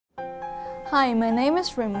Hi, my name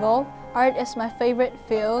is Rainbow. Art is my favorite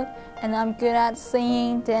field, and I'm good at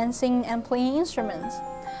singing, dancing, and playing instruments.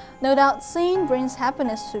 No doubt singing brings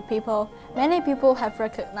happiness to people. Many people have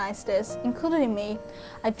recognized this, including me.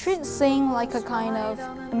 I treat singing like a kind of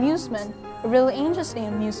amusement, a really interesting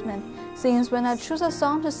amusement, since when I choose a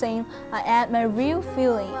song to sing, I add my real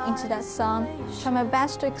feeling into that song, try my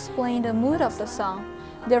best to explain the mood of the song.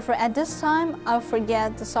 Therefore, at this time, I'll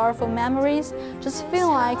forget the sorrowful memories, just feel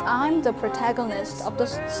like I'm the protagonist of the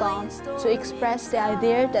song to express the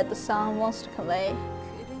idea that the song wants to convey.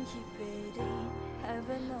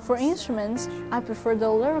 For instruments, I prefer the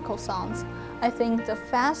lyrical songs. I think the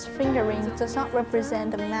fast fingering does not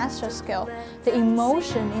represent the master skill. The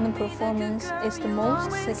emotion in the performance is the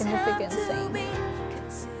most significant thing.